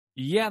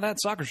Yeah, That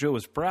Soccer Show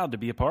is proud to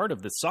be a part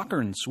of the Soccer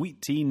and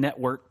Sweet Tea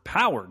Network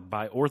powered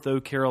by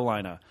Ortho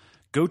Carolina.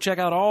 Go check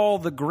out all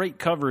the great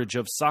coverage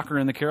of soccer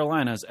in the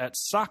Carolinas at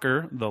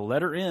soccer, the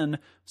letter N,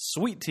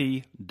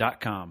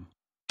 sweettea.com.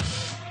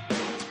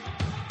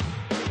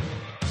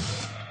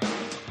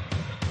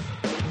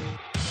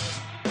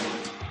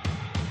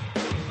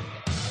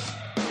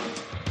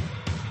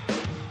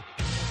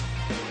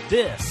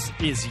 This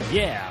is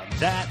Yeah,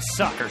 That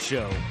Soccer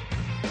Show.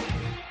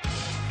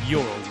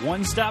 Your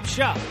one-stop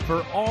shop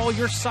for all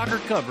your soccer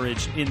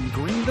coverage in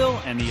Greenville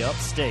and the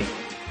upstate.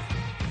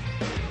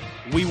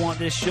 We want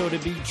this show to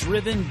be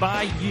driven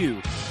by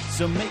you,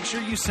 so make sure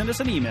you send us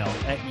an email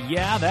at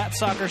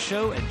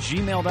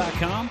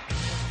yeahthatsoccershow@gmail.com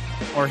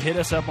or hit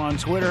us up on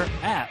Twitter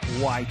at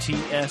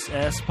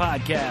YTSS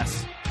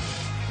Podcast.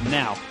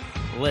 Now,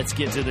 let's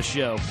get to the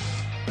show.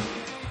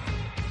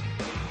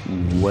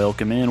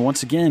 Welcome in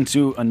once again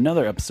to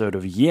another episode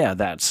of Yeah,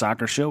 That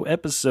Soccer Show,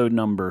 episode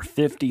number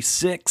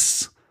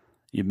 56.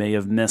 You may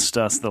have missed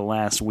us the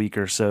last week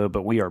or so,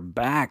 but we are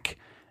back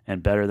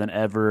and better than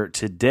ever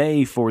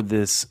today for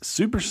this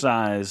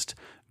supersized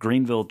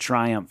Greenville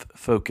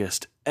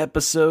Triumph-focused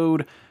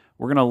episode.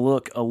 We're going to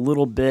look a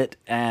little bit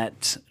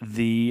at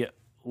the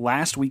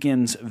last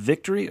weekend's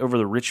victory over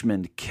the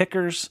Richmond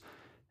Kickers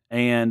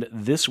and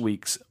this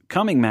week's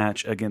coming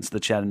match against the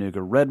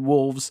Chattanooga Red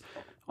Wolves.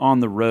 On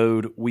the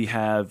road, we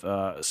have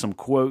some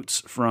quotes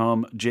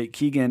from Jake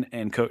Keegan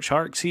and Coach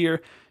Harkes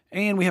here,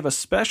 and we have a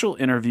special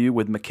interview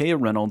with Micaiah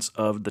Reynolds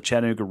of the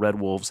Chattanooga Red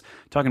Wolves,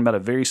 talking about a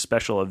very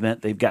special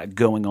event they've got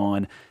going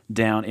on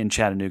down in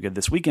Chattanooga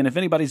this weekend. If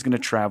anybody's going to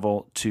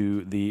travel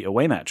to the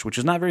away match, which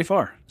is not very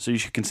far, so you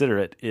should consider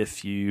it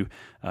if you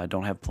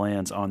don't have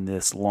plans on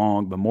this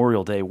long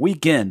Memorial Day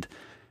weekend.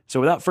 So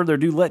without further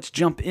ado, let's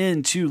jump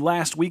into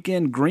last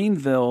weekend.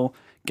 Greenville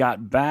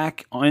got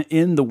back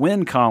in the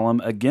win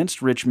column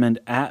against Richmond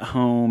at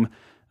home.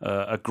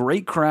 A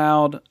great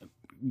crowd,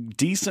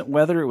 decent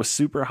weather. It was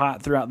super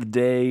hot throughout the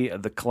day.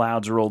 The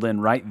clouds rolled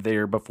in right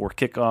there before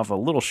kickoff. A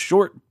little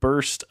short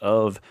burst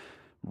of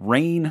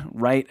rain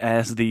right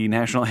as the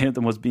national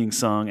anthem was being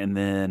sung, and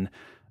then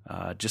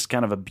just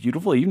kind of a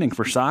beautiful evening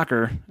for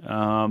soccer.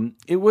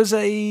 It was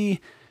a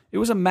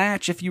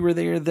match, if you were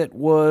there, that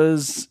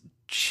was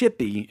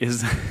chippy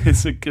is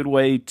a good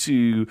way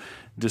to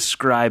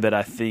describe it.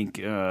 I think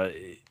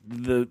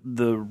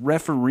the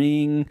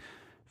refereeing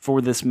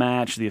for this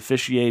match, the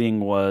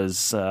officiating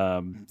was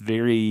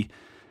very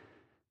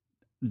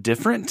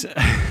different.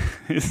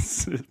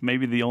 It's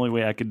maybe the only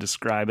way I could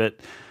describe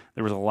it.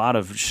 There was a lot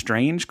of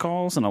strange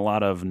calls and a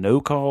lot of no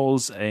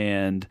calls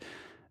and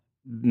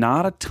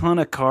not a ton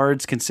of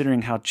cards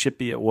considering how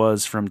chippy it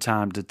was from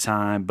time to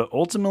time. But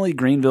ultimately,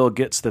 Greenville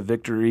gets the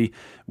victory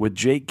with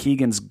Jake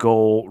Keegan's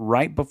goal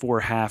right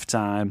before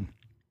halftime.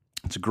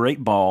 It's a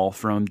great ball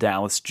from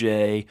Dallas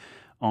J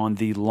on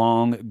the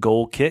long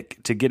goal kick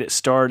to get it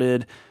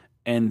started.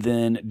 And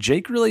then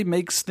Jake really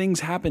makes things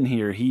happen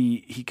here.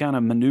 He kind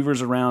of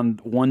maneuvers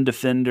around one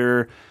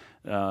defender.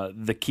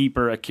 The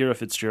keeper, Akira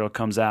Fitzgerald,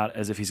 comes out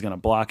as if he's going to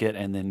block it.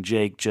 And then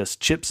Jake just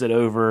chips it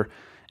over,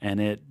 and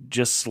it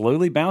just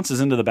slowly bounces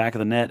into the back of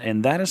the net.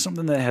 And that is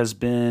something that has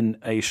been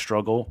a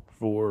struggle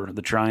for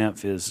the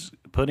Triumph, is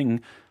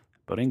putting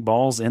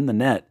balls in the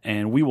net.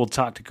 And we will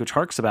talk to Coach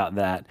Harkes about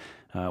that.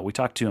 We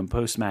talked to him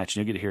post-match,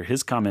 and you'll get to hear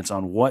his comments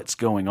on what's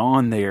going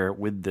on there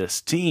with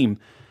this team.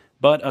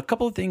 But a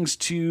couple of things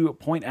to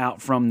point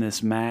out from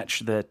this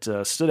match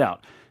that stood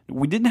out.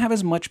 We didn't have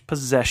as much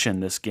possession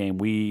this game.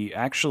 We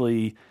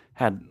actually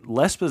had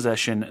less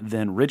possession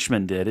than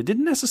Richmond did. It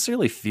didn't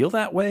necessarily feel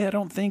that way, I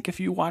don't think. If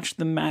you watched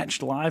the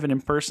match live and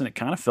in person, it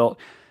kind of felt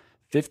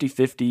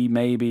 50-50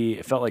 maybe.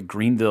 It felt like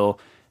Greenville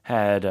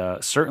had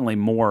certainly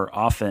more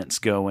offense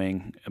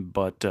going,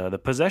 but the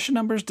possession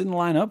numbers didn't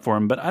line up for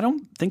them. But I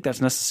don't think that's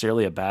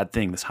necessarily a bad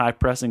thing. This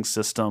high-pressing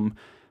system,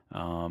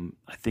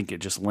 I think it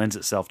just lends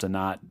itself to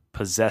not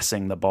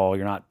possessing the ball.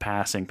 You're not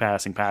passing.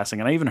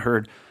 And I even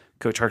heard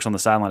Coach Harkes on the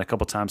sideline a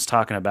couple times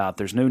talking about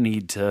there's no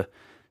need to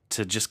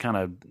just kind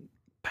of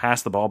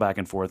pass the ball back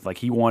and forth. Like,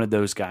 he wanted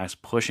those guys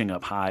pushing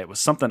up high. It was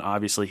something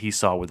obviously he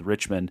saw with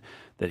Richmond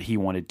that he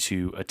wanted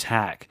to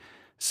attack.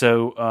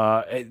 So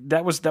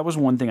that was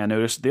one thing I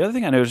noticed. The other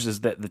thing I noticed is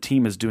that the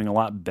team is doing a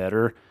lot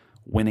better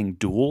winning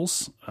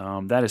duels.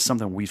 That is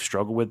something we've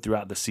struggled with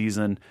throughout the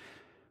season.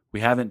 We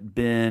haven't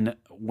been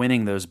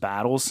winning those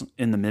battles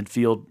in the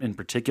midfield in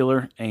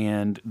particular,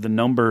 and the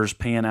numbers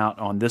pan out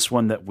on this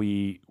one that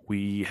we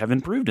have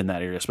improved in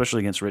that area, especially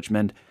against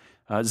Richmond.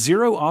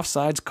 0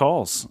 offsides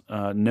calls.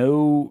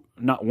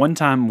 Not one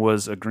time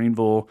was a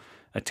Greenville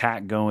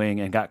attack going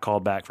and got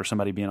called back for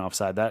somebody being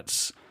offside.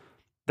 That's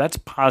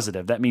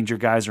positive. That means your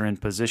guys are in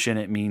position.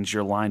 It means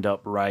you're lined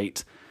up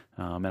right.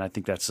 And I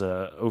think that's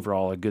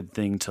overall a good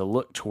thing to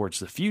look towards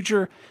the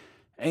future.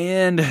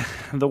 And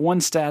the one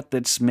stat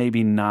that's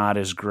maybe not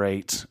as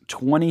great,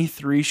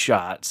 23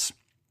 shots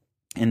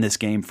in this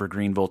game for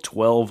Greenville,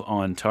 12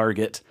 on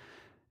target,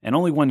 and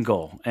only 1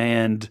 goal.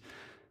 And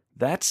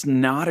That's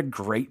not a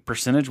great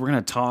percentage. We're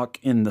going to talk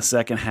in the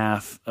second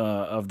half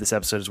of this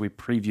episode as we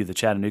preview the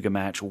Chattanooga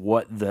match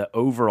what the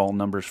overall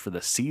numbers for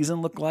the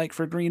season look like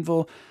for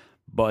Greenville.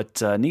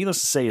 But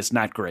needless to say, it's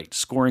not great.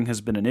 Scoring has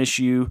been an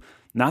issue.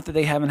 Not that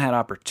they haven't had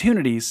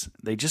opportunities.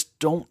 They just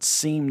don't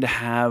seem to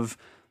have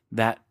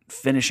that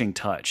finishing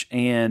touch.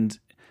 And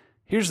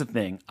here's the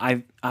thing.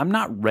 I'm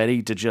not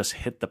ready to just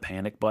hit the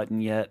panic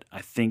button yet. I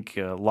think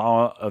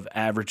law of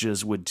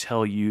averages would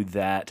tell you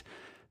that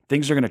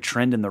things are going to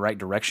trend in the right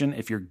direction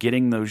if you're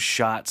getting those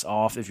shots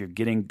off, if you're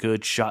getting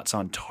good shots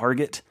on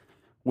target.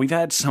 We've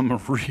had some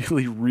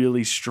really,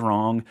 really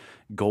strong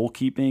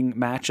goalkeeping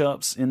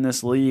matchups in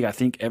this league. I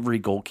think every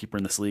goalkeeper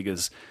in this league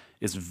is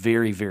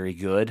very, very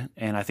good,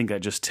 and I think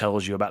that just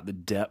tells you about the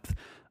depth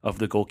of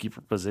the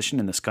goalkeeper position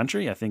in this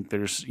country. I think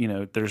there's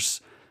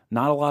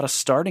not a lot of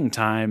starting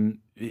time.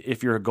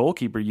 If you're a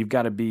goalkeeper, you've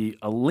got to be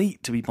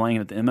elite to be playing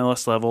at the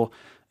MLS level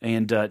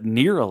and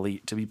near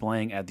elite to be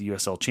playing at the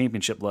USL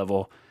Championship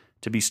level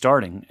to be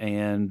starting.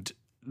 And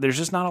there's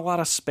just not a lot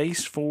of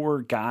space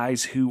for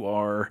guys who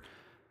are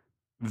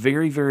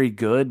very, very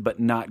good, but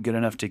not good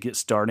enough to get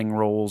starting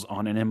roles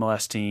on an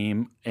MLS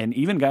team. And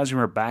even guys who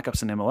are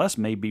backups in MLS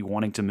may be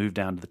wanting to move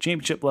down to the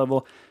championship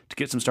level to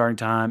get some starting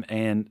time.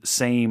 And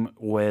same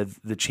with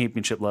the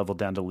championship level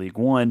down to League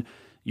One.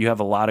 You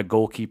have a lot of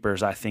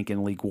goalkeepers, I think,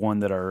 in League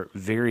One that are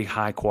very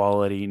high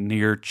quality,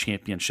 near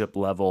championship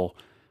level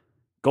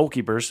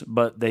goalkeepers,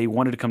 but they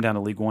wanted to come down to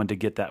League One to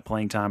get that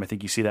playing time. I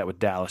think you see that with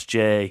Dallas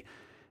J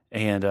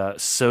and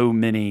so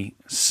many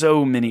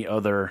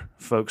other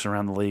folks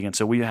around the league. And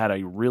so we had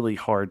a really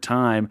hard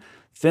time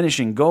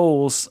finishing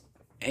goals.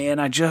 And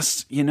I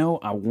just,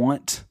 I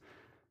want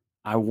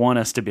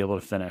us to be able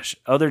to finish.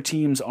 Other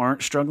teams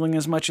aren't struggling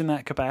as much in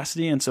that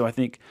capacity. And so I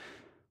think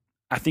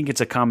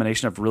it's a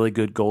combination of really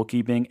good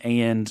goalkeeping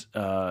and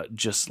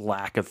just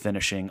lack of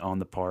finishing on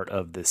the part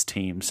of this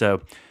team.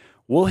 So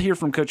we'll hear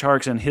from Coach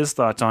Harkes and his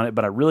thoughts on it,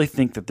 but I really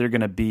think that they're going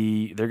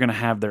to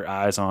have their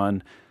eyes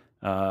on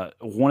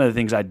one of the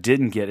things I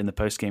didn't get in the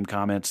post-game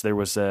comments. There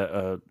was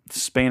a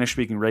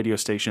Spanish-speaking radio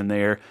station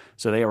there,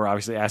 so they were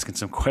obviously asking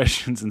some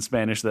questions in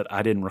Spanish that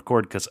I didn't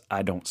record because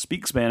I don't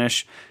speak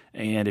Spanish.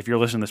 And if you're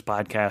listening to this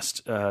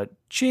podcast,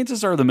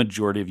 chances are the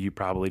majority of you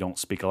probably don't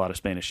speak a lot of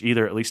Spanish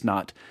either, at least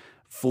not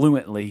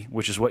fluently,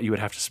 which is what you would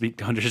have to speak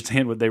to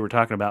understand what they were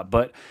talking about.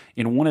 But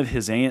in one of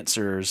his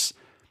answers,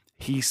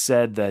 he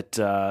said that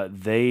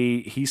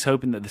he's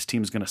hoping that this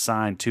team is going to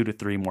sign 2 to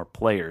 3 more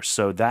players.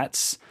 So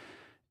that's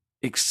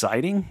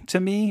exciting to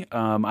me.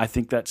 I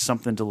think that's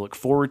something to look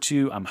forward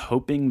to. I'm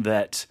hoping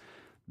that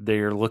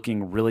they're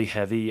looking really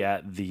heavy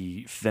at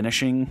the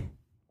finishing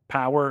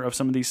power of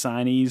some of these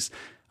signees.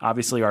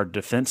 Obviously, our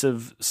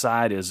defensive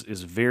side is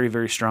very,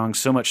 very strong,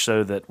 so much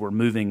so that we're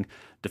moving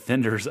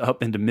defenders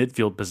up into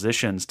midfield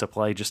positions to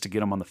play just to get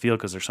them on the field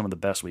because they're some of the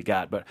best we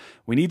got. But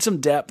we need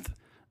some depth.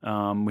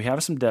 We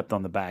have some depth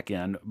on the back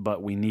end,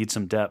 but we need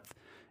some depth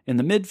in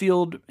the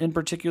midfield in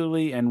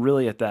particularly, and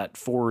really at that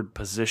forward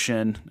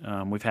position.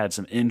 We've had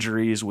some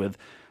injuries with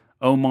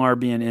Omar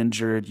being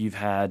injured. You've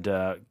had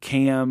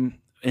Cam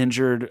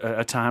injured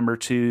a time or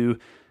two,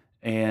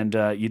 and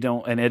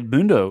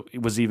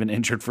Edmundo was even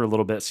injured for a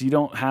little bit. So you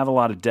don't have a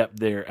lot of depth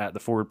there at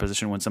the forward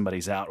position when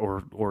somebody's out,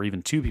 or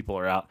even 2 people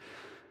are out.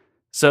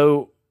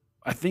 So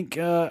I think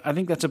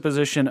that's a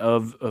position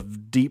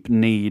of deep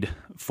need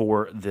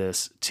for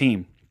this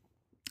team.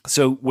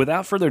 So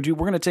without further ado,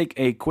 we're going to take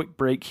a quick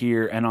break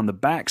here, and on the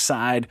back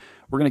side,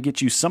 we're going to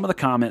get you some of the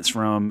comments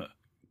from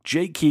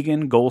Jake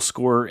Keegan, goal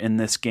scorer in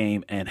this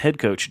game, and head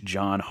coach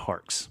John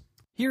Harkes.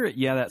 Here at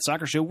Yeah That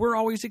Soccer Show, we're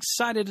always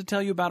excited to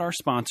tell you about our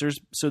sponsors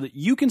so that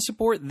you can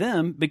support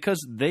them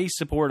because they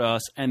support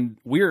us, and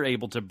we're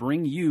able to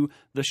bring you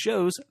the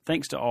shows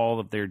thanks to all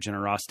of their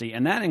generosity.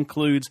 And that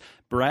includes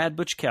Brad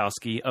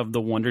Buchkowski of the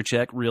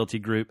WonderCheck Realty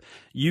Group.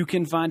 You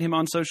can find him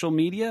on social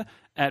media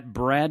at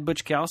Brad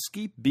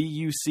Buchkowski,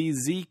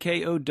 BuzzKowski,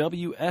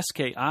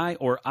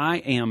 or I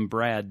am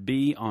Brad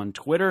B on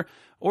Twitter,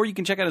 or you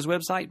can check out his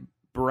website,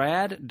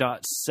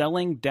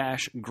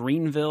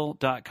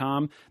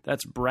 brad.selling-greenville.com.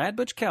 That's Brad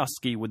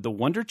Buchkowski with the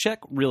WonderCheck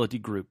Realty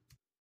Group.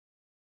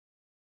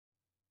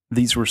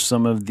 These were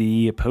some of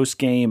the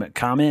post-game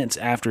comments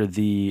after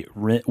the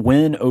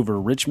win over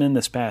Richmond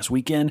this past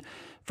weekend.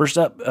 First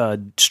up,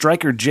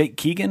 striker Jake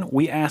Keegan.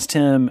 We asked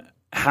him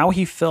how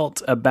he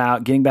felt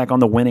about getting back on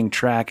the winning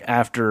track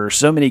after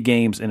so many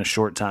games in a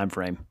short time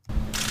frame.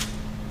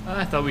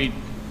 I thought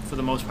for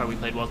the most part, we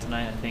played well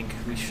tonight. I think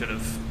we should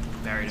have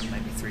buried them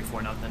maybe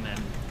 3-4-0, and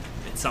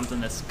it's something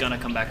that's going to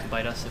come back to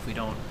bite us if we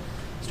don't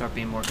start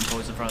being more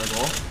composed in front of the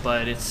goal.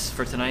 But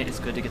for tonight, it's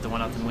good to get the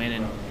 1-0 win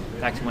and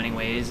back to winning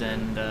ways,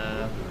 and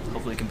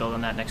hopefully we can build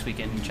on that next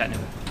week in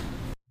Chattanooga.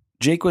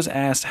 Jake was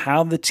asked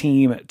how the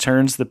team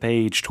turns the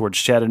page towards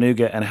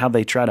Chattanooga and how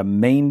they try to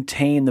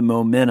maintain the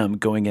momentum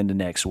going into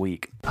next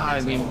week.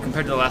 I mean,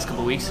 compared to the last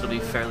couple of weeks, it'll be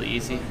fairly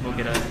easy. We'll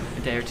get a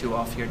day or 2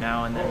 off here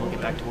now, and then we'll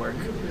get back to work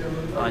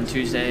on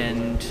Tuesday.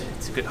 And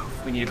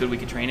we need a good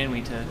week of training. We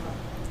need to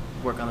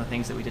work on the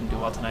things that we didn't do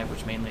well tonight,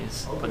 which mainly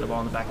is putting the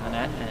ball in the back of the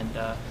net. And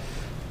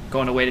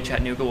going away to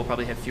Chattanooga, we'll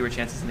probably have fewer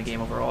chances in the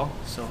game overall.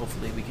 So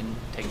hopefully we can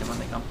take them when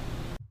they come.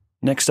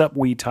 Next up,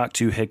 we talked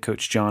to head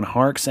coach John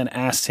Harkes and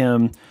asked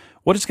him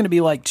what it's going to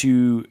be like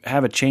to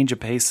have a change of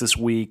pace this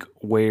week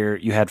where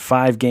you had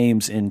 5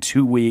 games in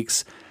 2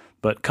 weeks,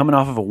 but coming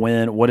off of a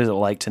win, what is it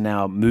like to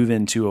now move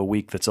into a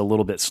week that's a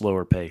little bit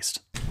slower paced?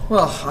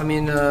 Well, I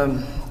mean,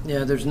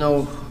 there's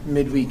no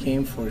midweek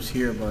game for us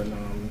here, but,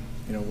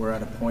 we're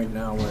at a point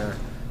now where,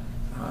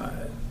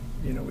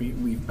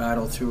 we've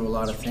battled through a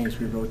lot of things.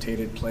 We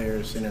rotated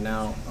players in and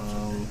out.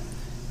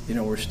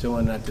 We're still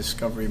in that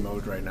discovery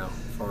mode right now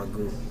for our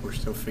group. We're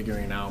still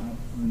figuring out,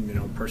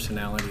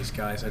 personalities,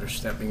 guys that are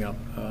stepping up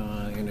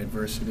in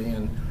adversity.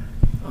 And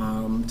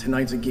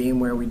tonight's a game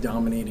where we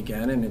dominate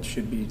again, and it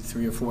should be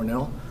 3 or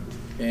 4-0.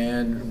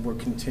 And we're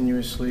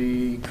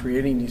continuously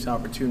creating these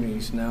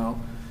opportunities. Now,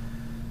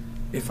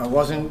 if I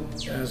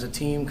wasn't, as a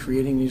team,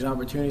 creating these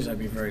opportunities, I'd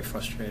be very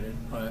frustrated.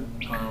 But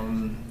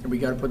we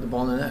got to put the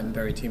ball in the net and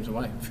bury teams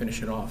away,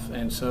 finish it off.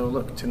 And so,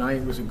 look,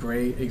 tonight was a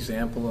great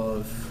example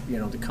of,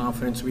 the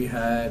confidence we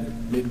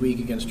had midweek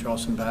against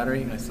Charleston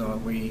Battery. I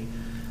thought we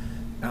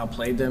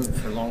outplayed them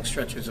for long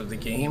stretches of the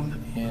game,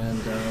 and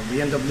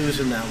we end up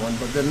losing that one.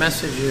 But the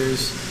message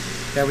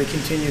is that we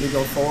continue to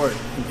go forward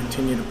and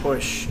continue to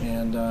push,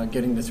 and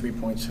getting the 3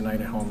 points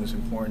tonight at home is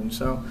important.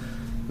 So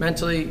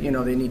mentally,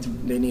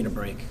 they need a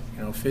break.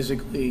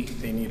 Physically,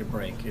 they need a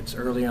break. It's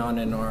early on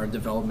in our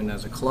development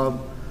as a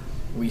club.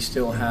 We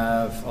still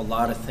have a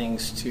lot of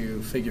things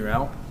to figure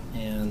out,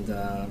 and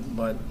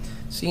but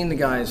seeing the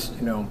guys,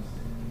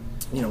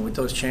 with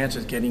those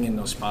chances, getting in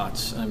those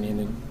spots. I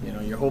mean,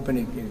 you're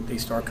hoping they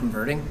start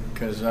converting,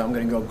 because I'm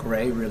going to go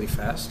gray really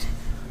fast.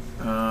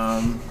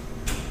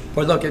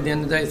 But look, at the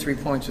end of the day, 3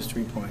 points is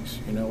 3 points.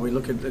 We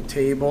look at the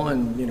table,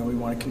 and we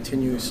want to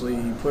continuously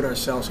put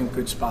ourselves in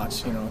good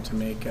spots, to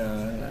make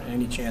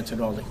any chance at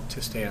all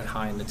to stay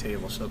high in the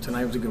table. So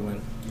tonight was a good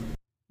win.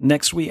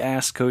 Next, we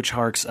asked Coach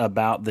Harkes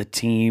about the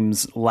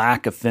team's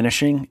lack of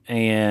finishing,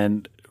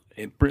 and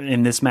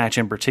in this match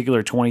in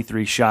particular,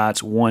 23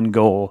 shots, 1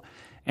 goal.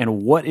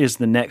 And what is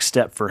the next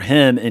step for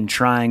him in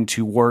trying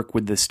to work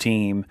with this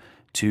team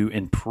to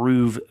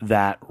improve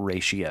that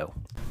ratio?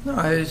 No,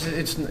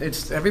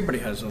 it's everybody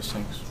has those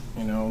things,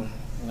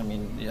 I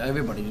mean,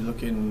 everybody. You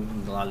look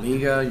in La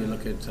Liga, you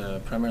look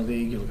at Premier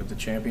League, you look at the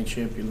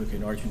Championship, you look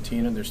at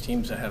Argentina. There's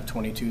teams that have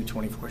 22,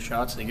 24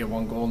 shots. They get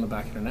 1 goal in the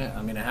back of the net.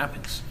 I mean, it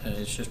happens.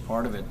 It's just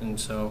part of it. And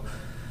so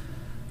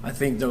I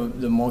think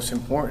the most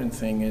important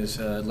thing is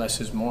less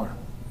is more.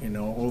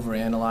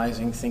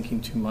 Overanalyzing, thinking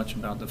too much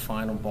about the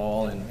final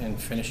ball and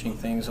finishing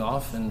things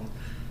off. And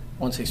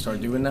once they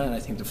start doing that, I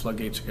think the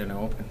floodgates are going to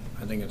open.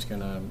 I think it's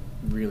going to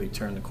really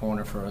turn the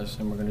corner for us,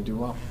 and we're going to do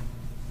well.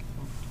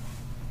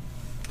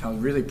 I was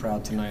really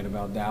proud tonight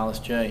about Dallas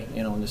J,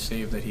 and the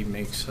save that he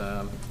makes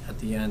at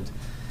the end.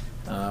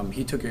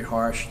 He took it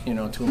harsh,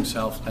 to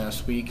himself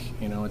last week,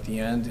 at the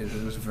end. It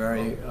was a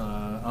very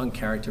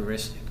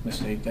uncharacteristic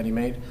mistake that he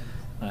made.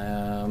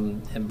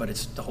 But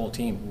it's the whole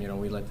team.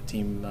 We let the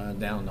team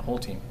down, the whole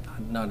team,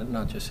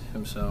 not just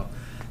him. So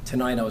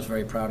tonight I was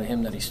very proud of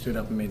him that he stood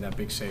up and made that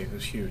big save. It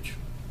was huge.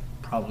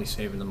 Probably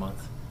saving the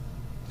month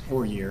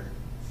or year.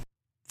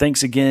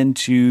 Thanks again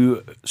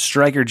to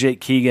striker Jake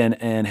Keegan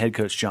and head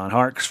coach John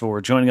Harkes for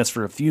joining us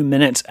for a few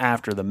minutes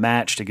after the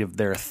match to give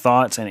their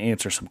thoughts and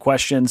answer some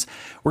questions.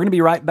 We're going to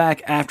be right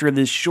back after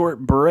this short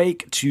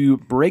break to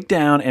break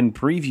down and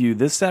preview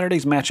this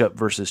Saturday's matchup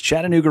versus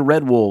Chattanooga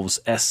Red Wolves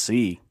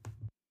SC.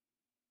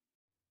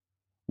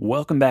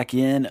 Welcome back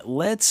in.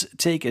 Let's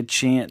take a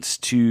chance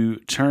to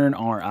turn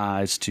our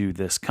eyes to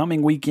this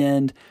coming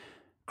weekend.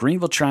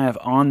 Greenville Triumph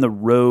on the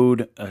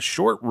road, a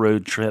short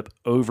road trip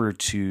over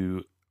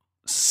to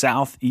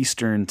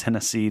southeastern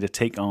Tennessee to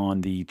take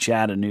on the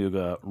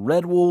Chattanooga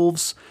Red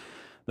Wolves.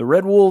 The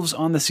Red Wolves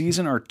on the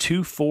season are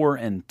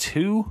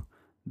 2-4-2.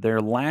 Their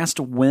last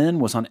win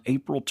was on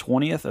April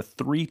 20th, a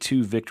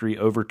 3-2 victory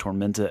over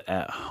Tormenta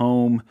at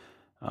home.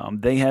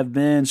 They have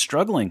been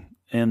struggling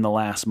in the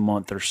last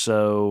month or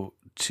so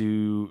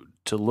to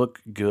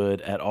look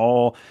good at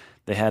all.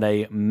 They had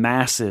a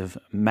massive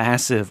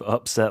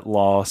upset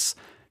loss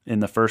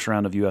in the first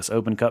round of U.S.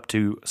 Open Cup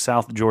to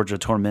South Georgia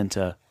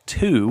Tormenta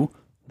 2,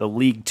 the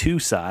League 2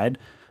 side.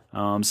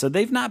 So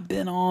they've not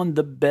been on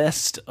the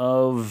best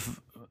of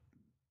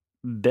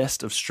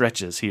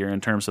stretches here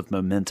in terms of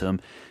momentum,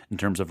 in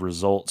terms of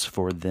results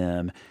for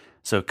them.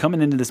 So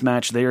coming into this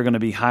match, they are going to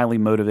be highly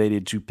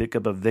motivated to pick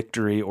up a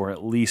victory or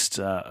at least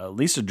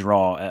a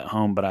draw at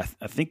home. But I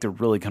think they're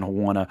really going to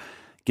want to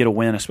get a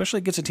win, especially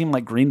against a team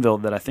like Greenville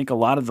that I think a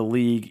lot of the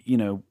league,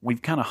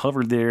 we've kind of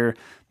hovered there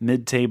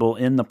mid-table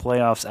in the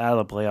playoffs, out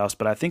of the playoffs.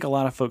 But I think a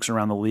lot of folks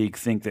around the league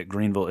think that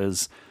Greenville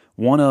is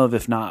one of,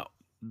 if not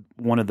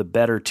one of the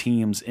better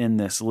teams in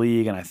this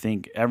league. And I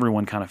think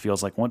everyone kind of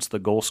feels like once the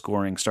goal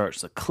scoring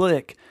starts to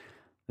click,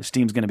 this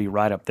team's going to be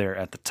right up there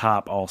at the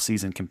top all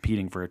season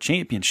competing for a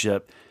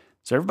championship.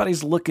 So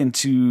everybody's looking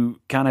to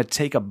kind of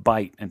take a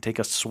bite and take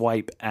a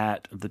swipe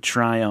at the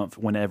Triumph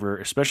whenever,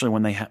 especially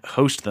when they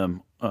host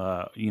them,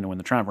 when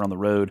the Triumph are on the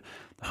road,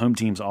 the home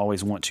teams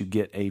always want to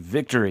get a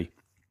victory.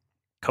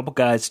 couple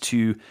guys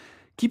to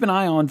keep an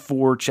eye on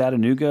for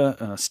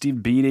Chattanooga.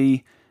 Steve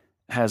Beatty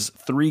has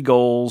 3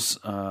 goals,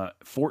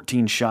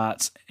 14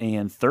 shots,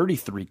 and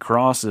 33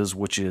 crosses,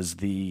 which is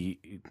the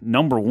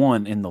number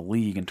 1 in the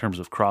league in terms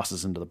of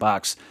crosses into the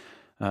box.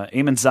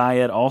 Eamon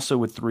Zayed also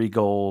with 3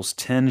 goals,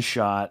 10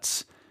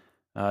 shots.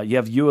 You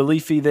have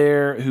Ualifi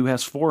there, who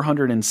has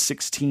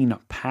 416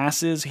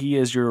 passes. He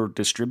is your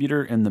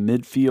distributor in the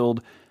midfield.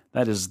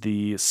 That is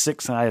the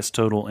 6th highest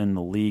total in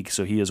the league,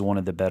 so he is one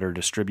of the better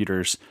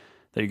distributors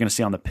that you're going to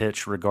see on the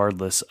pitch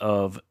regardless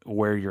of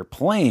where you're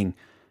playing.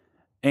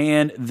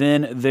 And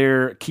then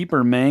their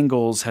keeper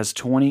Mangles has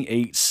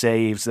 28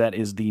 saves. That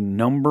is the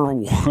number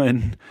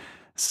one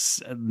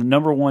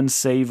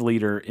save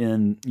leader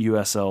in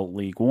USL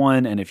League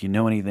One. And if you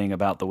know anything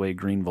about the way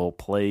Greenville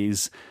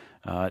plays,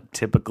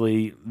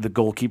 typically the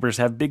goalkeepers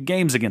have big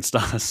games against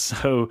us.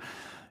 So,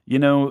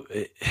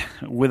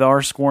 with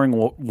our scoring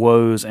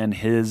woes and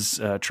his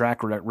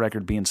track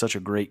record being such a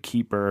great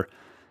keeper,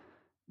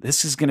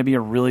 this is going to be a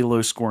really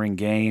low-scoring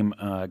game.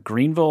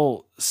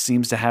 Greenville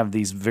seems to have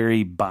these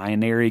very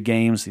binary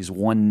games, these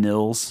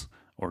 1-0s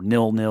or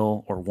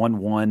 0-0 or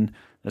 1-1.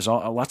 There's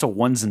lots of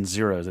ones and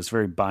zeros. It's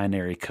very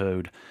binary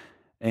code.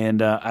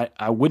 And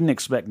I wouldn't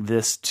expect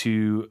this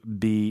to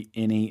be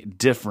any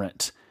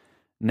different.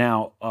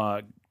 Now,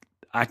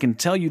 I can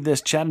tell you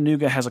this,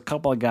 Chattanooga has a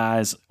couple of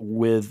guys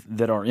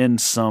that are in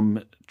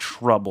some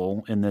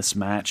trouble in this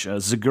match.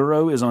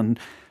 Zaguro is on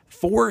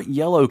 4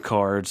 yellow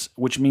cards,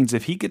 which means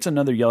if he gets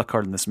another yellow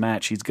card in this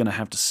match, he's going to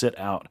have to sit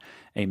out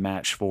a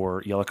match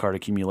for yellow card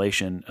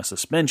accumulation, a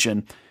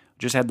suspension.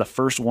 Just had the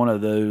first one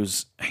of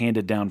those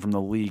handed down from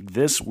the league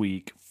this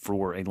week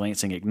for a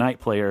Lansing Ignite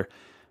player.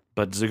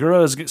 But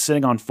Zaguro is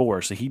sitting on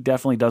 4, so he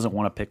definitely doesn't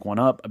want to pick one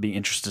up. I'd be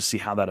interested to see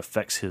how that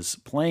affects his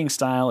playing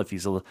style, if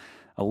he's a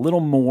little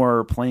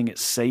more playing it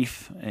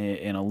safe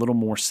and a little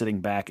more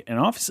sitting back. And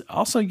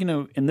also,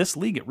 in this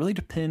league, it really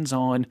depends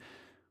on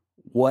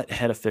what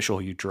head official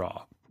you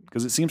draw,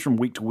 because it seems from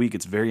week to week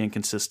it's very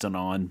inconsistent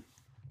on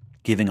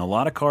giving a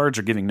lot of cards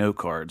or giving no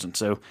cards. And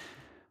so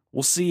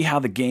we'll see how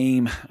the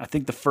game, I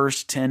think the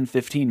first 10,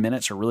 15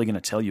 minutes are really going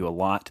to tell you a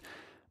lot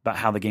about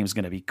how the game's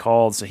going to be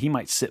called. So he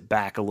might sit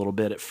back a little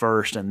bit at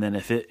first, and then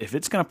if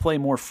it's going to play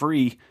more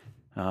free,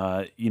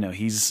 I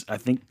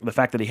think the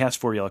fact that he has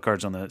 4 yellow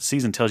cards on the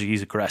season tells you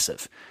he's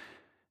aggressive.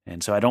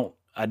 And so I don't,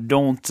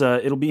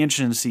 it'll be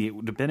interesting to see,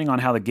 depending on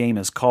how the game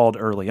is called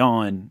early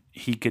on,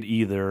 he could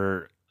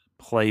either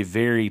play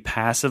very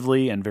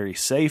passively and very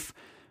safe,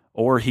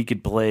 or he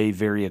could play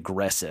very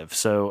aggressive.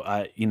 So,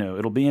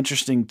 it'll be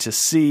interesting to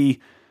see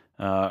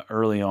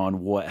early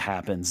on what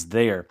happens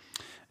there.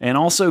 And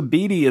also,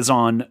 Beatty is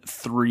on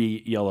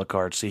 3 yellow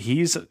cards, so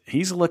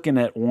he's looking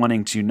at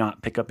wanting to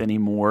not pick up any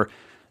more.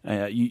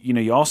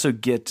 You also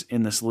get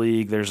in this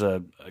league, there's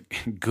a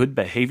good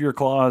behavior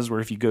clause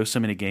where if you go so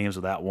many games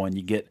without one,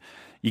 you get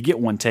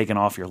one taken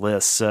off your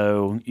list.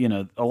 So,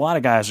 a lot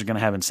of guys are going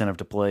to have incentive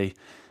to play,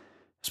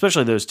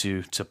 especially those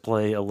two, to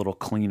play a little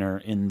cleaner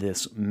in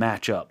this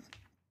matchup.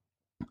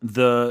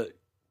 The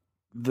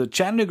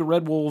Chattanooga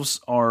Red Wolves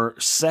are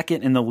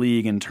second worst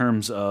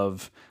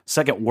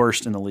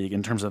in the league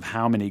in terms of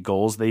how many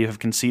goals they have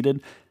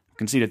conceded.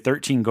 Conceded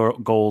 13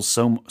 goals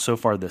so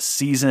far this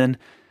season.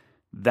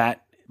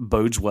 That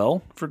bodes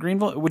well for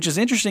Greenville, which is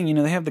interesting.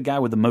 They have the guy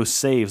with the most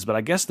saves, but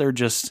I guess they're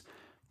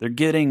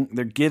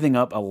giving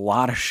up a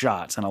lot of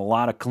shots and a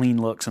lot of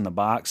clean looks in the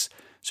box.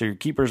 So your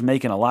keeper's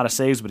making a lot of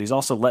saves, but he's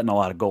also letting a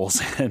lot of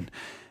goals in.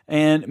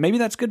 And maybe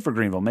that's good for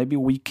Greenville. Maybe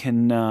we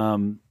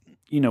can,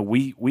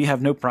 we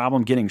have no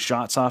problem getting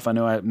shots off. I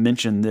know I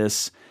mentioned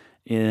this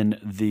in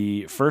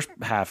the first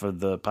half of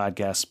the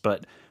podcast,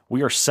 but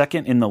we are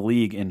second in the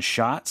league in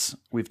shots.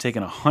 We've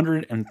taken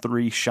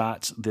 103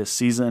 shots this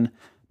season,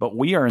 but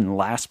we are in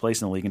last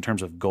place in the league in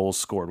terms of goals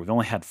scored. We've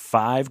only had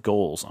 5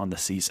 goals on the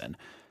season.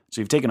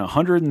 So you've taken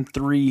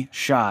 103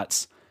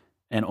 shots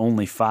and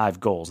only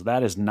 5 goals.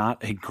 That is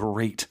not a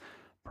great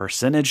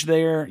percentage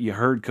there. You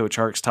heard Coach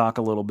Harks talk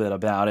a little bit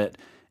about it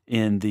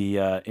in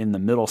the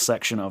middle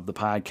section of the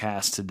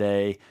podcast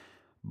today.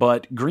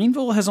 But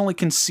Greenville has only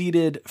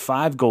conceded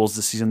 5 goals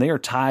this season. They are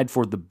tied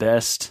for the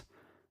best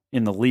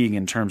in the league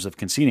in terms of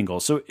conceding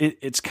goals. So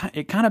it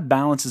kind of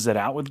balances it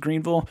out with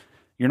Greenville.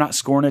 You're not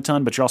scoring a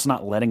ton, but you're also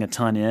not letting a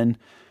ton in.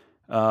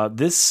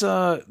 This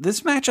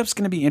matchup's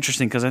going to be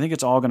interesting because I think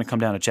it's all going to come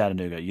down to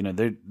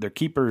Chattanooga. Their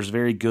keeper is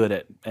very good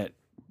at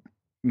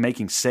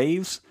making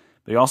saves,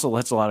 but he also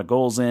lets a lot of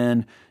goals in.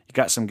 You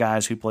got some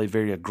guys who play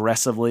very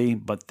aggressively,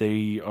 but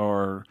they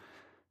are,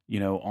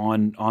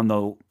 on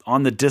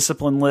the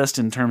discipline list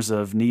in terms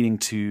of needing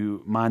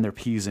to mind their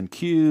P's and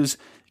Q's.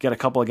 You got a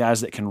couple of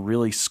guys that can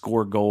really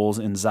score goals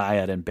in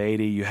Zayed and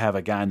Beatty. You have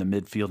a guy in the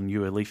midfield in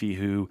Ualifi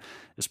who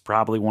is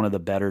probably one of the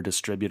better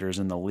distributors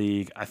in the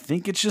league. I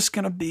think it's just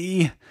going to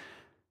be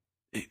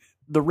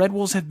the Red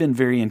Wolves have been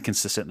very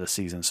inconsistent this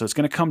season, so it's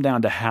going to come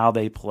down to how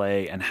they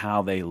play and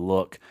how they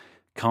look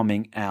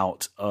coming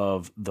out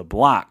of the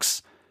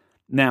blocks.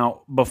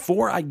 Now,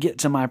 before I get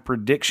to my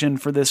prediction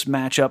for this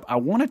matchup, I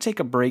want to take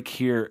a break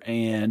here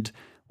and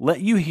let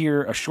you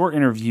hear a short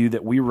interview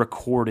that we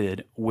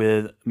recorded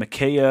with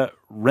Micaiah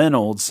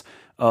Reynolds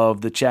of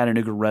the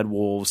Chattanooga Red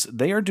Wolves.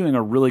 They are doing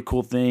a really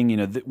cool thing. You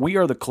know, we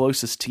are the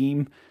closest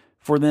team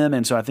for them,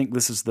 and so I think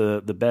this is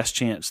the best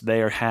chance they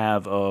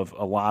have of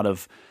a lot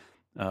of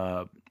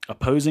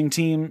opposing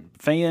team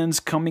fans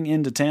coming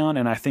into town.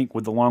 And I think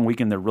with the long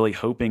weekend, they're really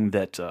hoping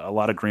that a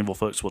lot of Greenville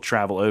folks will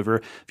travel over.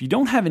 If you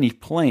don't have any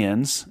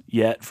plans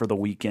yet for the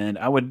weekend,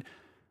 I would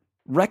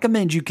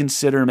recommend you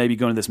consider maybe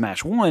going to this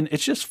match. One,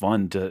 it's just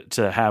fun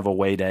to have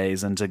away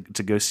days and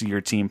to go see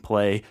your team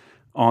play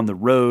on the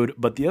road.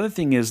 But the other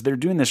thing is they're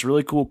doing this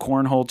really cool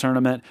cornhole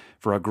tournament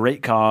for a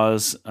great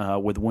cause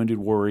with Wounded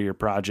Warrior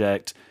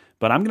Project.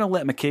 But I'm going to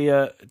let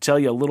Micaiah tell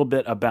you a little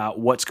bit about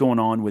what's going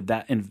on with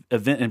that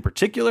event in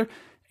particular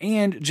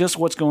and just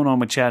what's going on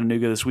with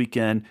Chattanooga this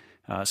weekend.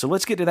 So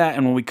let's get to that.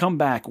 And when we come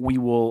back, we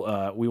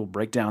will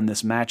break down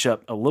this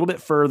matchup a little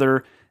bit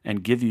further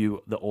and give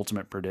you the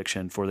ultimate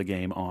prediction for the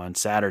game on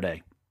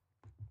Saturday.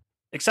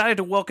 Excited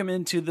to welcome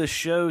into the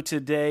show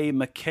today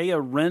Micaiah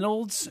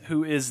Reynolds,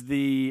 who is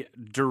the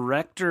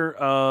Director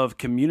of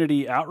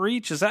Community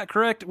Outreach. Is that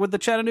correct with the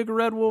Chattanooga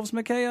Red Wolves,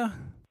 Micaiah?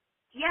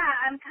 Yeah,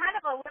 I'm kind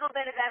of a little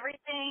bit of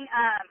everything.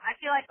 I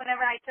feel like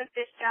whenever I took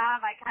this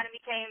job, I kind of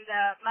became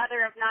the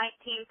mother of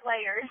 19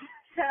 players.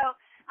 So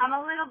I'm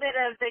a little bit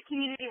of the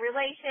community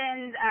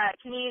relations,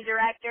 community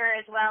director,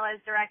 as well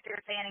as director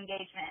of fan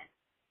engagement.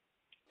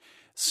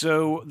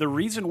 So the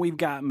reason we've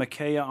got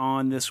Micaiah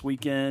on this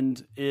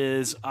weekend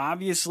is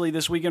obviously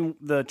this weekend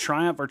the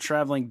Triumph are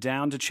traveling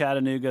down to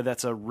Chattanooga.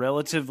 That's a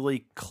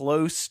relatively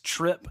close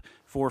trip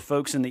for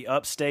folks in the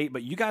upstate,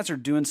 but you guys are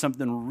doing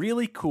something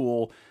really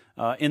cool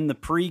in the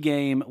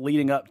pregame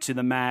leading up to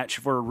the match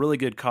for a really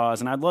good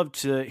cause. And I'd love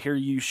to hear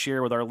you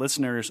share with our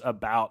listeners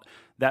about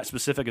that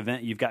specific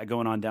event you've got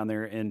going on down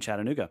there in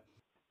Chattanooga.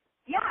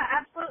 Yeah,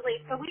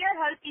 absolutely. So we are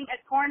hosting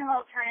a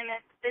cornhole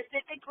tournament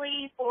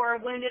specifically for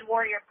Wounded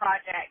Warrior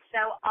Project.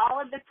 So all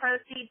of the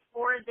proceeds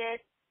for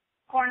this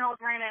cornhole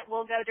tournament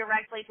will go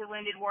directly to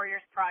Wounded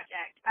Warriors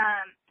Project.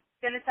 It's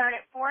going to start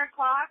at 4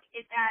 o'clock.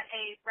 It's at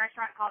a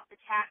restaurant called the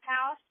Tap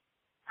House.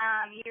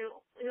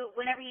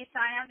 Whenever you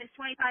sign up, it's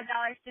 $25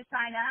 to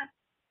sign up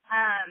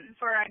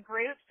for a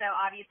group, so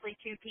obviously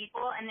 2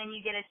 people, and then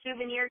you get a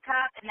souvenir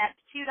cup, and that's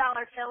 $2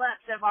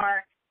 fill-ups of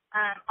our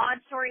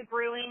Odd Story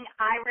Brewing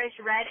Irish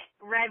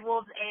Red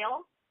Wolves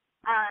Ale.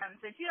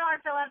 So $2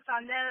 fill-ups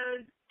on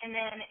those, and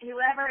then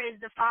whoever is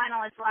the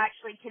finalist will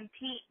actually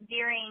compete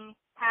during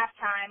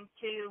halftime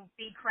to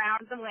be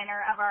crowned the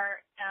winner of our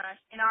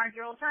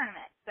inaugural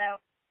tournament. So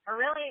we're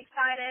really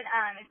excited.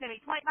 It's going to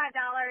be $25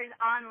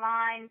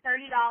 online,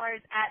 $30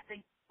 at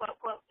the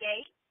quote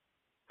gate.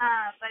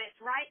 But it's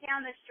right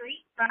down the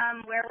street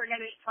from where we're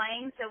going to be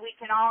playing, so we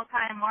can all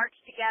kind of march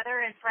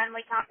together in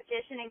friendly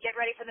competition and get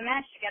ready for the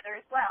match together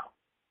as well.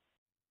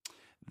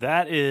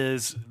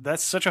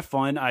 That's such a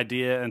fun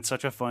idea and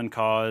such a fun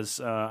cause.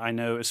 I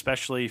know,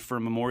 especially for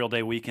Memorial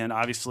Day weekend.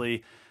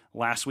 Obviously,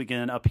 last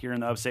weekend up here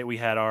in the upstate, we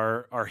had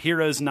our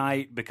Heroes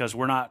Night because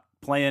we're not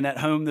playing at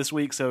home this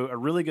week. So a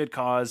really good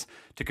cause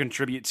to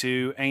contribute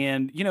to.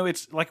 And, you know,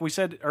 it's like we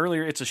said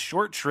earlier, it's a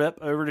short trip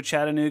over to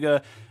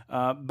Chattanooga.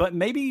 But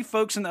maybe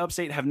folks in the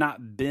upstate have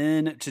not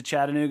been to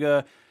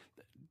Chattanooga.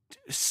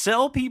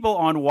 Sell people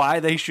on why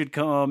they should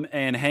come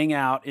and hang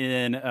out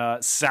in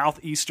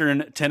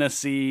southeastern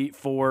Tennessee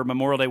for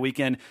Memorial Day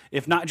weekend,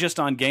 if not just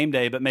on game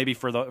day, but maybe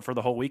for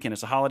the whole weekend.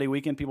 It's a holiday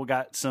weekend. People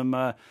got some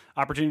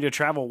opportunity to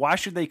travel. Why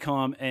should they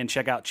come and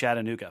check out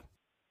Chattanooga?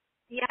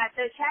 Yeah,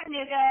 so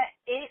Chattanooga,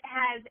 it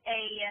has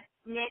a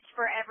niche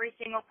for every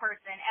single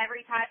person,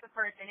 every type of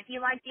person. If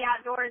you like the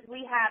outdoors,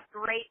 we have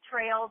great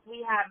trails,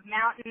 we have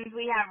mountains,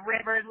 we have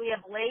rivers, we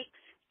have lakes.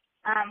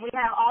 We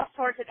have all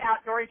sorts of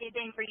outdoorsy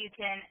things where you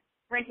can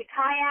rent a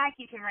kayak,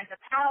 you can rent a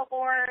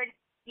paddleboard,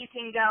 you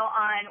can go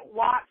on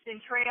walks and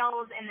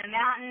trails in the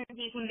mountains,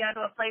 you can go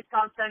to a place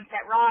called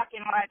Sunset Rock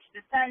and watch the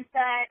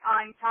sunset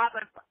on top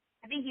of,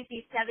 I think you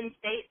see 7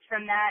 states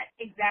from that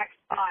exact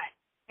spot.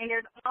 And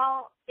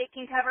it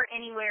can cover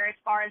anywhere as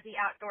far as the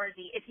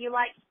outdoorsy. If you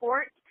like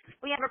sports,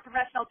 we have a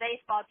professional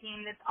baseball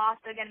team that's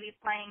also going to be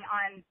playing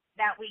on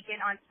that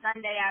weekend on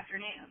Sunday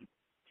afternoon.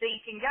 So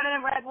you can go to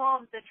the Red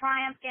Wolves, the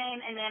Triumph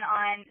game, and then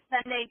on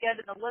Sunday go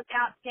to the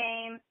Lookouts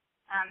game,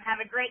 have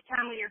a great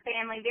time with your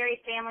family, very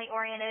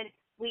family-oriented.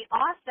 We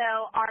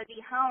also are the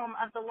home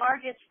of the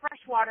largest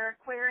freshwater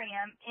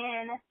aquarium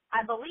in,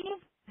 I believe,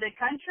 the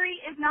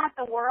country, if not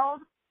the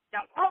world.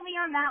 Don't quote me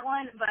on that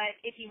one, but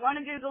if you want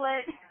to Google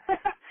it,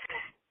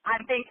 I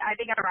think I'm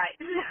right.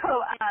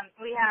 So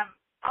we have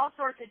all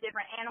sorts of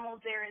different animals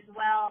there as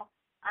well.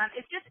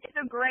 It's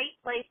a great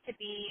place to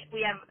be.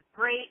 We have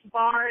great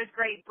bars,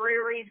 great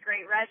breweries,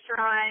 great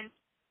restaurants.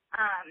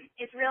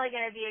 It's really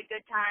going to be a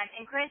good time.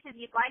 And Chris, if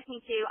you'd like me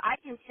to, I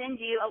can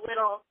send you a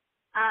little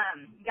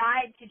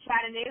guide to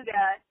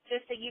Chattanooga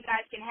just so you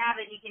guys can have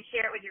it and you can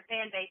share it with your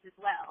fan base as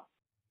well.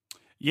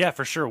 Yeah,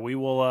 for sure. We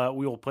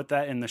will put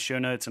that in the show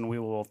notes and we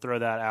will throw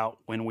that out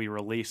when we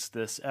release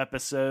this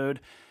episode.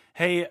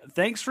 Hey,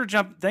 thanks for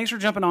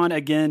jumping on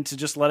again to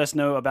just let us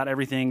know about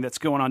everything that's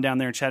going on down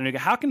there in Chattanooga.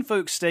 How can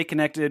folks stay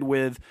connected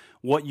with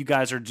what you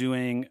guys are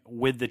doing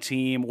with the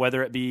team,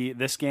 whether it be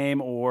this game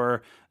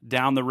or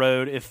down the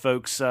road? If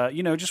folks,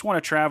 just want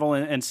to travel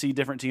and see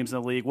different teams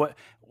in the league,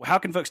 how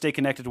can folks stay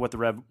connected to what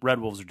the Red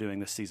Wolves are doing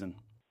this season?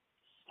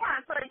 Yeah,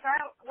 absolutely. So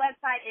our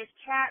website is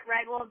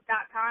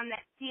chatredwolves.com.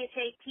 That's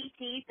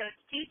CHATT, so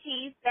it's 2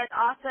 T's. That's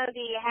also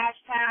the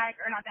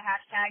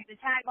the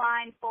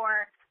tagline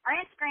for our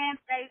Instagram,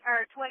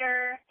 or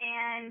Twitter,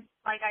 and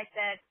like I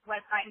said,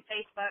 website and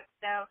Facebook.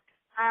 So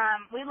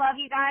we love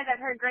you guys. I've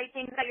heard great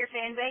things about your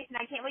fan base, and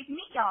I can't wait to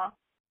meet y'all.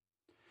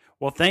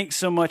 Well, thanks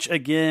so much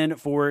again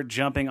for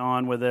jumping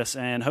on with us,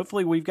 and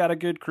hopefully we've got a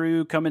good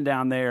crew coming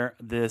down there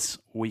this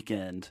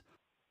weekend.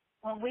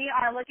 Well, we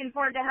are looking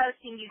forward to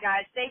hosting you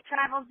guys. Safe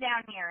travels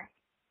down here.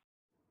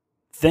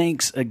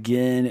 Thanks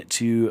again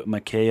to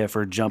Micaiah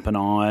for jumping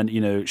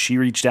on. She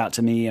reached out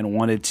to me and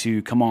wanted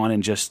to come on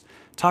and just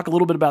talk a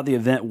little bit about the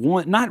event.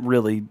 Not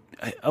really,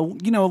 a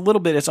little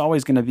bit. It's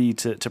always going to be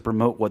to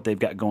promote what they've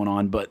got going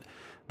on, but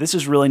this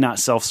is really not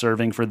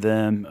self-serving for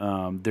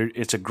them.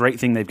 It's a great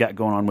thing they've got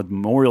going on with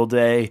Memorial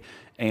Day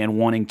and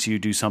wanting to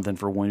do something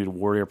for Wounded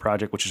Warrior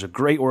Project, which is a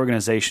great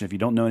organization. If you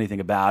don't know anything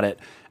about it,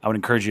 I would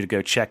encourage you to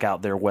go check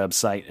out their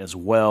website as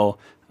well.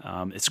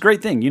 It's a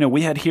great thing.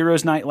 We had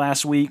Heroes Night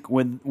last week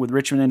with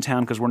Richmond in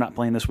town because we're not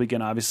playing this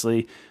weekend,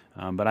 obviously.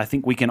 But I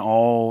think we can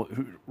all,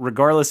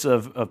 regardless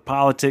of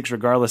politics,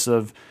 regardless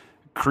of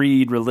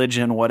creed,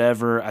 religion,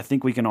 whatever, I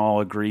think we can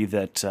all agree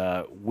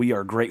that we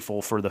are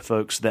grateful for the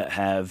folks that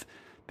have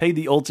paid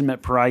the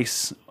ultimate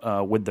price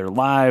with their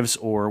lives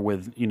or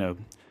with,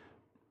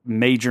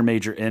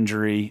 major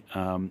injury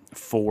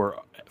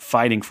for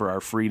fighting for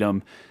our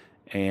freedom.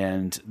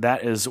 And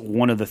that is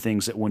one of the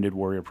things that Wounded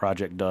Warrior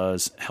Project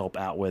does help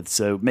out with.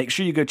 So make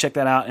sure you go check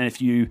that out. And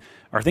if you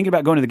are thinking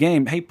about going to the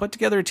game, hey, put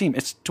together a team.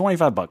 It's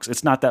 $25.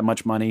 It's not that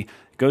much money.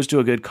 It goes to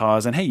a good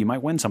cause. And hey, you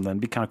might win something.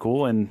 It'd be kind of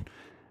cool. And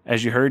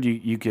as you heard,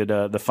 you could,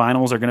 the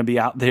finals are going to be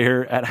out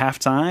there at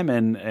halftime,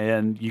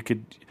 and you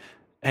could,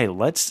 hey,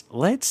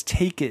 let's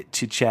take it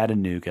to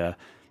Chattanooga,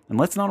 and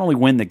let's not only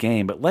win the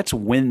game, but let's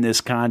win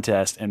this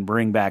contest and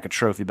bring back a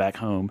trophy back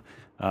home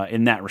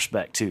in that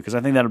respect too, because I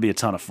think that'll be a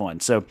ton of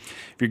fun. So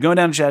if you're going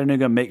down to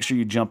Chattanooga, make sure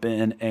you jump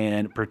in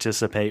and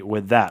participate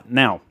with that.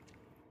 Now,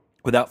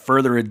 without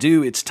further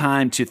ado, it's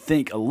time to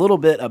think a little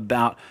bit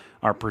about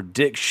our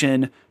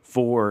prediction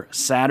for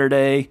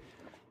Saturday.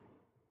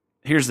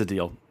 Here's the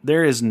deal.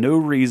 There is no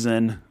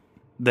reason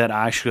that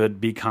I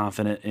should be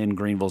confident in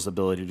Greenville's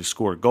ability to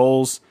score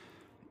goals.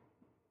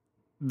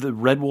 The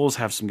Red Wolves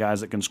have some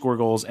guys that can score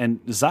goals, and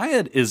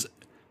Zayed is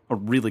a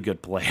really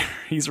good player.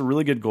 He's a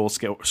really good goal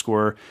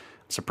scorer.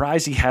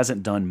 Surprised he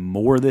hasn't done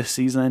more this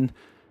season.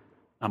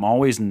 I'm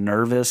always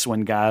nervous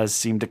when guys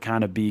seem to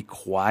kind of be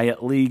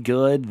quietly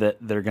good, that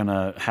they're going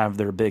to have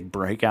their big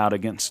breakout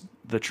against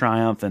the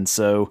Triumph, and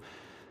so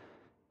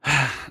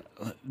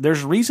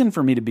there's reason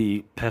for me to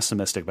be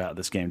pessimistic about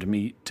this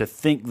game, to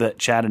think that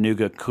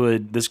Chattanooga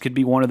could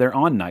be one of their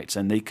on nights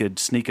and they could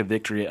sneak a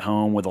victory at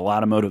home with a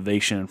lot of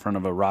motivation in front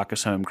of a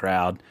raucous home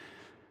crowd.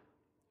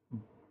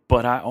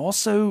 But I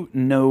also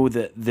know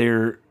that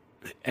they're,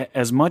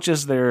 as much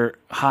as they're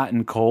hot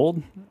and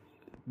cold,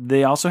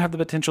 they also have the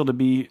potential to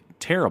be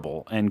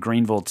terrible and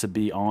Greenville to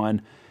be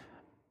on.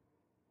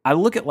 I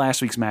look at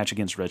last week's match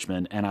against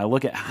Richmond and I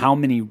look at how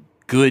many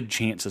good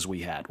chances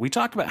we had. We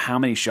talked about how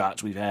many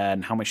shots we've had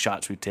and how many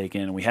shots we've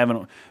taken, and we've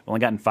only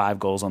gotten 5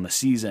 goals on the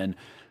season,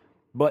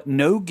 but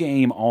no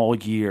game all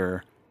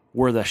year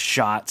were the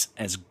shots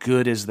as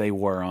good as they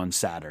were on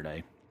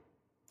Saturday.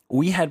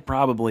 We had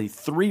probably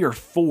 3 or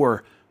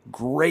 4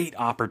 great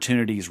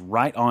opportunities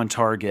right on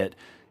target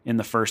in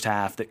the first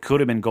half that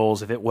could have been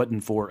goals if it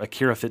wasn't for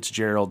Akira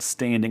Fitzgerald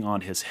standing on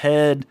his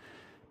head.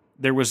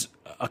 There was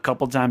a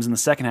couple times in the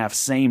second half,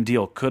 same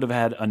deal. Could have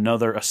had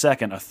a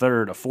second, a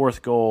third, a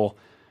fourth goal.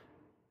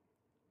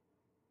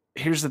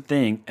 Here's the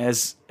thing.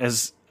 As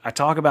I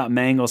talk about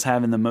Mangles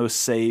having the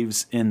most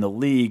saves in the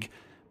league,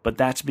 but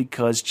that's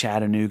because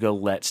Chattanooga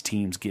lets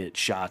teams get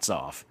shots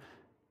off.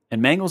 And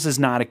Mangles is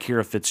not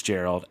Akira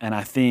Fitzgerald. And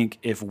I think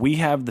if we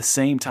have the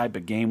same type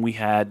of game we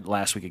had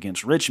last week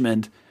against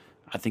Richmond,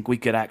 I think we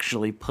could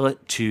actually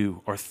put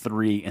 2 or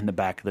 3 in the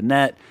back of the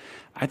net.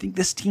 I think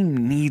this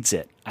team needs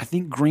it. I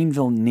think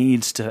Greenville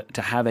needs to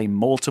have a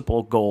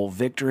multiple goal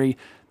victory.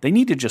 They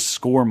need to just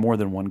score more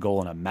than 1 goal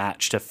in a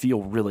match to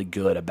feel really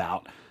good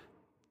about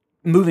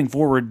moving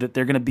forward, that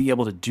they're going to be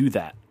able to do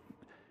that.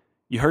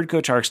 You heard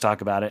Coach Harks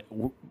talk about it.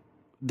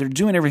 They're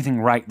doing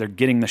everything right. They're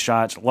getting the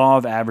shots, law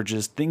of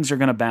averages. Things are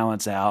going to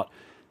balance out.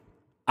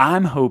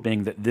 I'm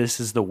hoping that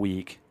this is the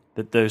week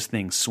that those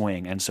things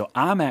swing. And so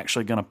I'm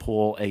actually going to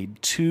pull a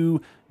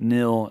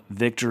 2-0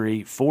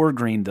 victory for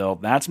Greenville.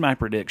 That's my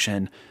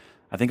prediction.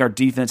 I think our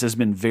defense has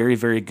been very,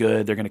 very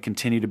good. They're going to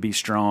continue to be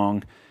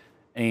strong.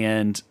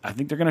 And I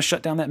think they're going to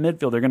shut down that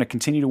midfield. They're going to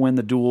continue to win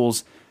the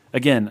duels.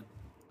 Again,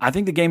 I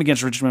think the game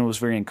against Richmond was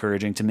very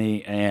encouraging to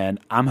me, and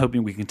I'm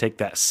hoping we can take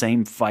that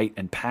same fight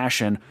and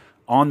passion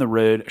on the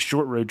road, a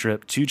short road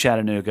trip to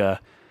Chattanooga,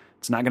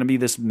 It's not going to be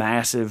this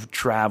massive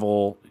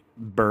travel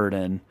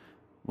burden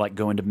like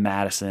going to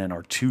Madison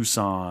or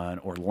Tucson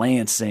or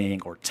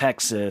Lansing or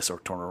Texas or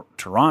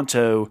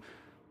Toronto.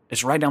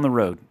 It's right down the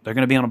road. They're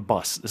going to be on a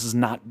bus. This is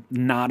not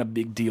a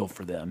big deal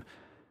for them.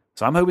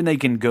 So I'm hoping they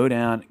can go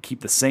down,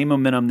 keep the same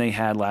momentum they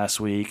had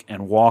last week,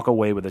 and walk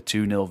away with a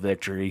 2-0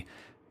 victory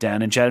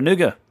down in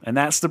Chattanooga. And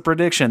that's the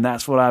prediction.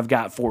 That's what I've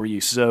got for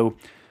you. So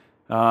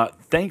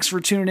thanks for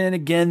tuning in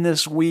again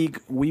this week.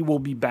 We will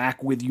be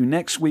back with you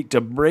next week to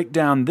break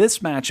down this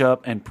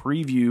matchup and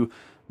preview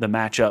the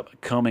matchup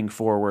coming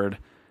forward.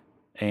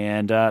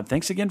 And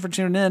thanks again for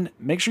tuning in.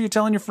 Make sure you're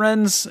telling your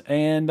friends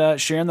and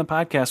sharing the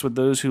podcast with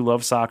those who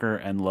love soccer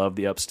and love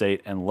the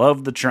Upstate and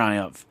love the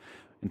Triumph.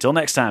 Until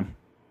next time.